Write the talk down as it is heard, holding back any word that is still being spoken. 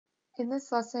In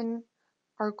this lesson,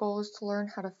 our goal is to learn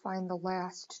how to find the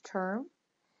last term,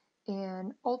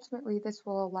 and ultimately this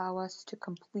will allow us to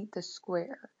complete the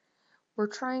square. We're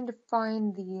trying to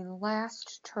find the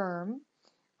last term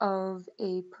of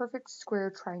a perfect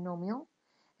square trinomial,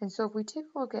 and so if we take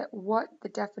a look at what the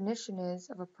definition is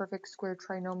of a perfect square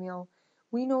trinomial,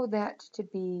 we know that to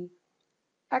be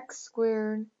x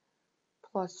squared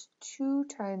plus 2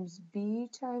 times b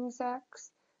times x,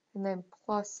 and then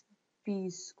plus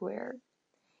b squared.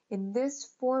 In this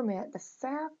format, the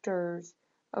factors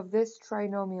of this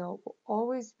trinomial will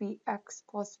always be x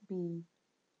plus b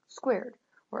squared,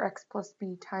 or x plus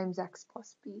b times x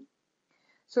plus b.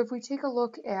 So if we take a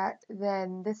look at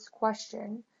then this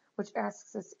question, which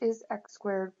asks us, is x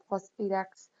squared plus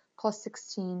 8x plus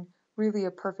 16 really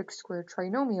a perfect square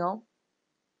trinomial?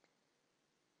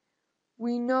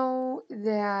 We know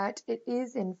that it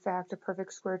is in fact a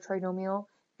perfect square trinomial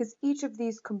because each of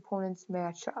these components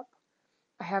match up.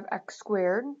 I have x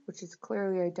squared, which is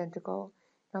clearly identical.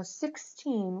 Now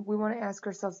 16, we want to ask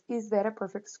ourselves, is that a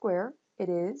perfect square? It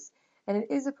is. And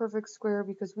it is a perfect square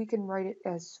because we can write it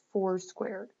as 4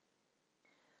 squared.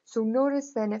 So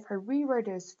notice then if I rewrite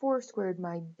it as 4 squared,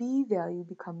 my b value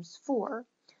becomes 4.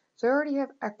 So I already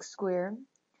have x squared.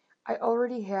 I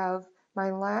already have my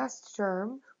last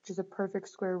term, which is a perfect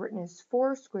square, written as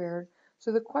 4 squared.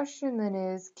 So the question then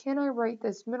is, can I write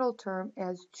this middle term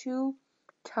as 2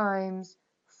 times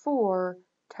 4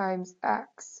 times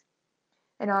x?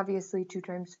 And obviously 2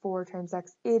 times 4 times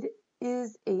x, it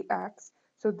is 8x,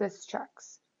 so this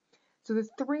checks. So the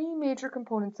three major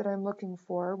components that I'm looking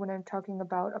for when I'm talking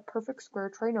about a perfect square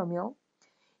trinomial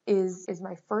is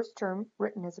my first term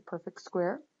written as a perfect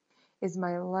square, is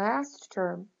my last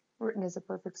term written as a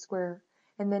perfect square,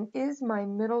 and then is my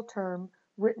middle term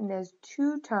written as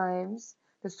 2 times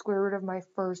the square root of my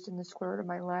first and the square root of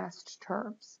my last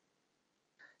terms.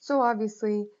 So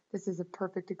obviously, this is a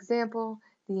perfect example.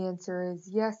 The answer is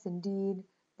yes, indeed,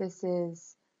 this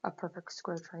is a perfect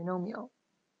square trinomial.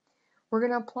 We're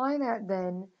going to apply that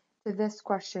then to this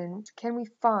question. Can we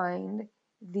find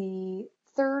the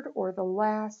third or the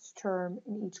last term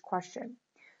in each question?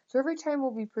 So every time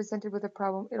we'll be presented with a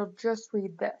problem, it'll just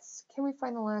read this. Can we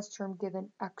find the last term given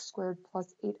x squared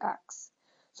plus 8x?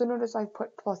 So notice I've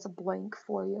put plus a blank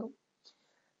for you.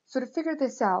 So to figure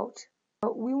this out,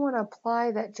 we want to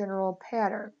apply that general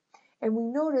pattern. And we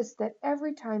notice that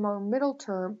every time our middle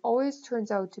term always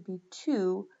turns out to be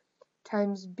 2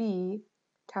 times b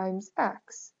times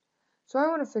x. So I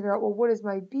want to figure out, well, what is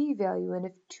my b value? And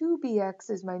if 2bx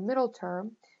is my middle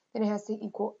term, then it has to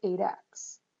equal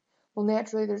 8x. Well,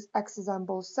 naturally, there's x's on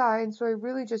both sides, so I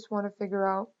really just want to figure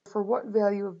out for what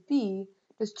value of b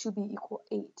does 2b equal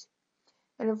 8.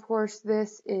 And of course,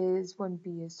 this is when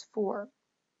b is 4.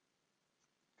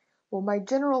 Well, my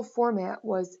general format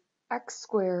was x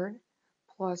squared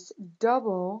plus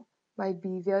double my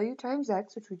b value times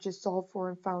x, which we just solved for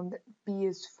and found that b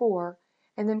is 4,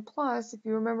 and then plus, if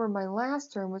you remember, my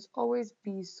last term was always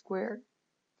b squared.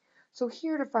 So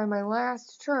here to find my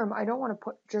last term, I don't want to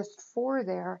put just 4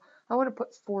 there. I want to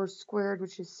put 4 squared,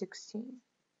 which is 16.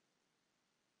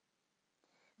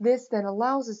 This then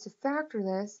allows us to factor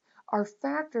this. Our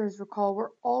factors, recall,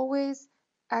 were always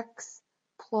x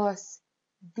plus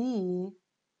b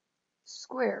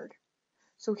squared.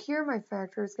 So here my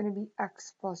factor is going to be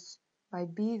x plus my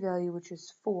b value, which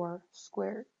is 4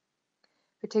 squared.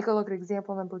 If we take a look at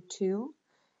example number 2,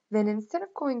 then instead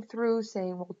of going through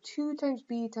saying, well, 2 times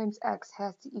b times x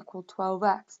has to equal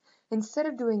 12x, instead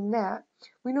of doing that,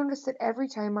 we notice that every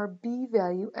time our b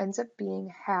value ends up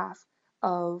being half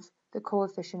of the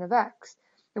coefficient of x.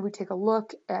 If we take a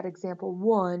look at example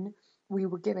 1, we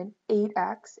were given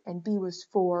 8x and b was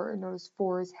 4, and notice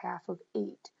 4 is half of 8.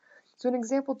 So in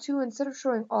example 2, instead of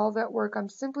showing all that work, I'm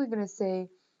simply going to say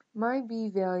my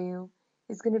b value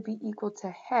is going to be equal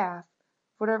to half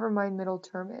whatever my middle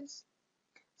term is.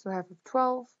 So half of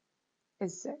 12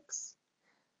 is 6.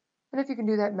 And if you can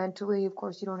do that mentally, of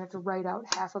course, you don't have to write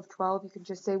out half of 12. You can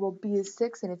just say, well, b is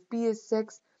 6, and if b is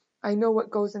 6, I know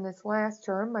what goes in this last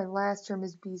term. My last term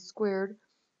is b squared,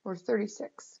 or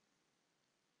 36.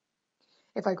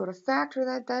 If I go to factor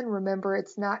that then, remember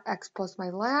it's not x plus my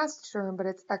last term, but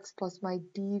it's x plus my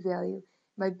b value.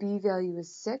 My b value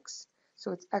is 6,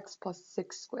 so it's x plus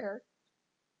 6 squared.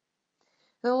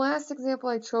 Now, the last example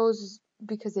I chose is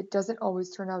because it doesn't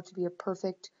always turn out to be a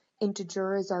perfect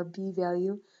integer as our b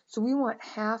value. So we want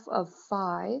half of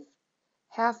 5.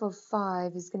 Half of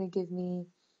 5 is going to give me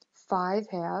 5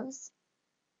 halves.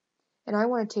 And I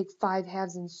want to take 5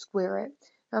 halves and square it.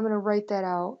 I'm going to write that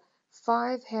out.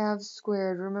 5 halves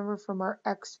squared, remember from our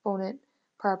exponent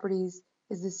properties,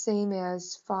 is the same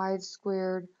as 5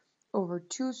 squared over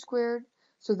 2 squared,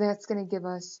 so that's going to give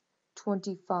us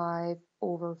 25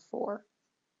 over 4.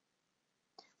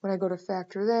 When I go to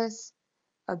factor this,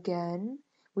 again,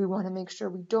 we want to make sure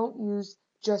we don't use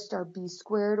just our b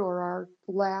squared or our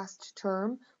last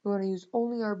term. We want to use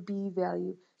only our b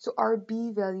value. So our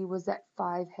b value was that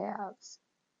 5/2,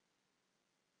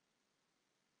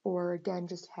 or again,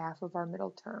 just half of our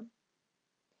middle term.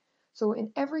 So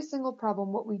in every single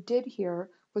problem, what we did here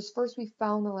was first we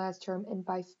found the last term, and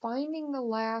by finding the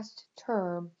last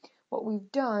term, what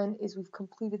we've done is we've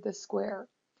completed the square.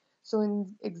 So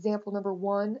in example number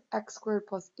 1, x squared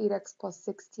plus 8x plus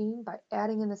 16, by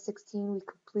adding in the 16, we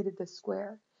completed the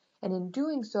square. And in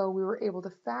doing so, we were able to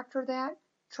factor that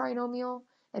trinomial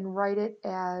and write it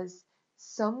as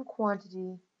some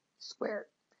quantity squared,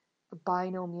 a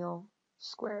binomial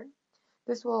squared.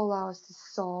 This will allow us to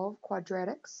solve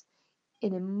quadratics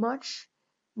in a much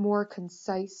more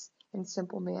concise and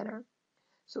simple manner.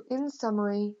 So in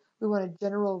summary, we want a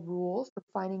general rule for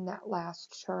finding that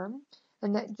last term.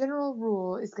 And that general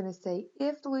rule is going to say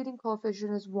if the leading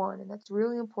coefficient is 1, and that's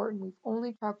really important. We've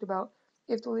only talked about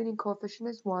if the leading coefficient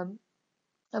is 1,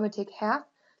 I'm going to take half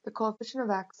the coefficient of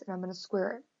x and I'm going to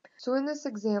square it. So in this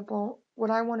example,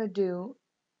 what I want to do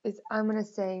is I'm going to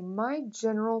say my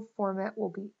general format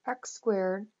will be x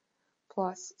squared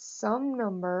plus some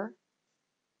number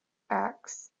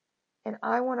x, and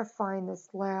I want to find this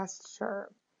last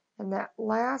term. And that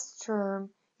last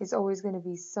term is always going to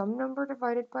be some number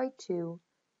divided by 2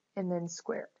 and then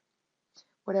squared.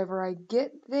 Whatever I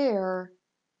get there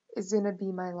is going to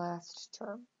be my last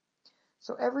term.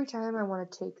 So every time I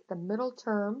want to take the middle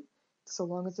term, so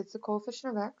long as it's a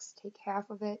coefficient of x, take half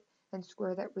of it and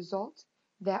square that result.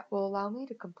 That will allow me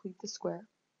to complete the square.